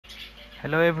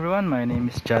Hello everyone, my name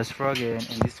is Jazz Frog and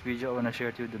in this video I want to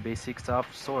share to you the basics of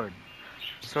sword.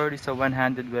 Sword is a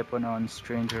one-handed weapon on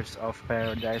Strangers of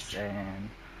Paradise,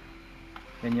 and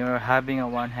when you're having a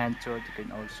one-hand sword you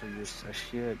can also use a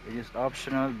shield. It is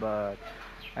optional, but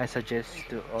I suggest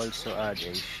to also add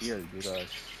a shield because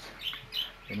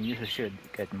when you use a shield you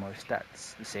get more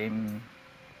stats. The same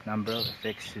number of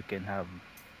effects you can have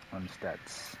on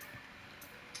stats.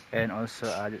 And also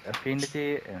added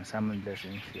affinity and summon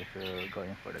blessings if you're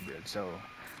going for the build. So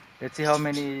let's see how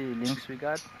many links we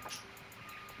got.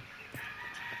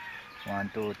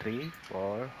 1, 2, 3,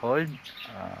 4. Hold.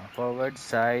 Forward,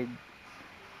 side.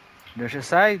 There's a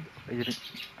side.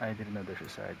 I didn't know there's a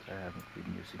side. I haven't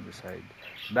been using the side.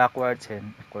 Backwards,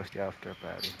 and of course the after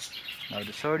parry. Now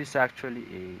the sword is actually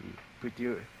a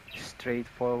pretty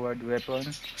straightforward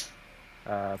weapon.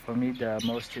 For me, the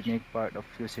most unique part of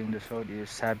using the sword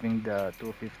is having the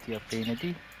 250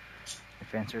 affinity.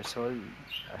 Defenser soul,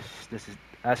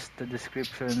 as the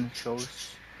description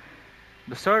shows.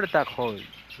 The sword attack hold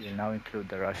will now include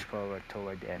the rush forward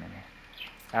toward the enemy.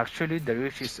 Actually, the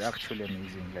reach is actually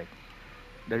amazing. Like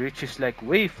the reach is like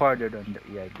way farther than the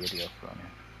EI area from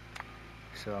it.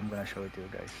 So I'm gonna show it to you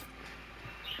guys.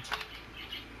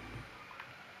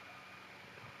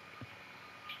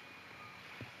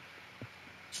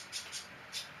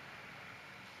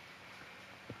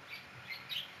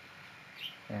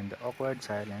 And the awkward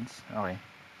silence. Okay,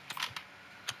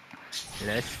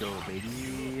 let's go,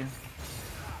 baby.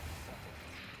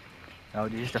 Now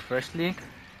this is the first link.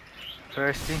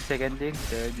 First link, second link,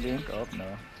 third link. Oh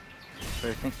no.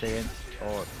 First link, second.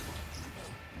 Oh,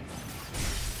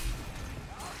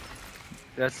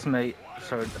 that's my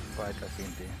sword part of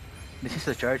Inti. This is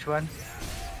the charge one.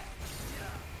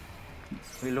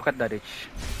 We look at the reach.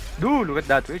 Dude, look at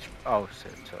that reach. Oh,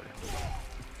 sorry.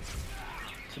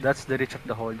 So that's the reach of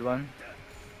the hold one.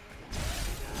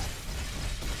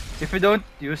 If you don't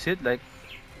use it, like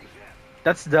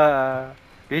that's the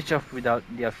reach of without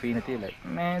the affinity. Like,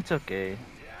 man, it's okay.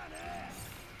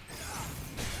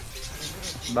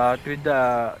 But with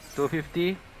the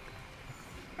 250,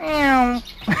 meow.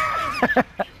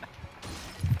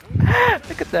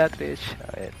 Look at that reach.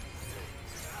 Alright.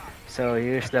 So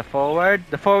here's the forward.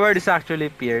 The forward is actually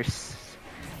Pierce,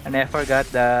 and I forgot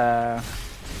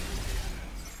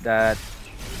that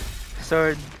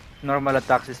sword normal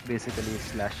attacks is basically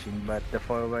slashing, but the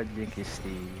forward link is,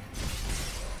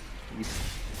 is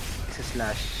a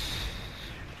slash.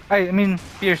 I mean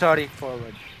Pierce, sorry,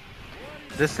 forward.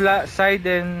 The side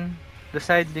and the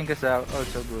side link is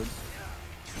also good.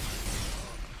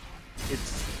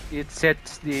 It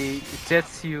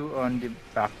sets you on the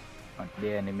back of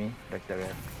the enemy like the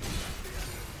rear.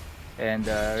 And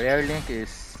the rear link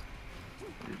is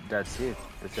that's it.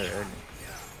 That's the rear link.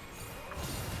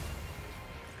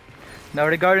 Now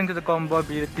regarding to the combo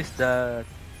abilities that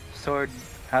sword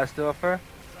has to offer,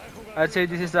 I'd say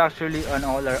this is actually an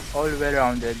all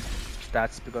well-rounded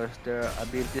stats because their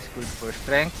abilities good for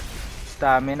strength,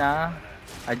 stamina,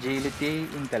 agility,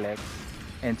 intellect,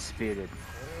 and spirit.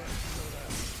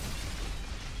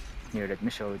 Here, let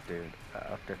me show it to you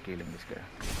after killing this guy.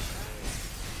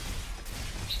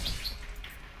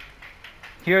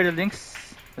 Here are the links.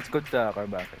 Let's go to the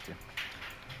card actually.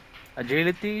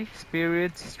 Agility,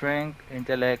 spirit, strength,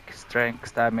 intellect,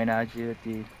 stamina,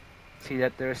 agility. See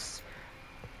that there's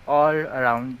all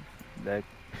around, like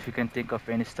if you can think of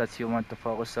any stats you want to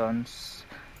focus on,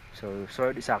 so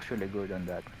sword is actually good on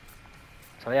that.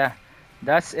 So yeah,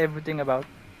 that's everything about.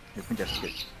 Let me just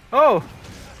get. Oh,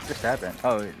 just happened.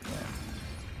 Oh yeah.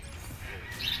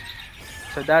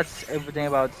 So that's everything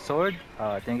about sword.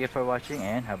 Thank you for watching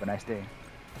and have a nice day.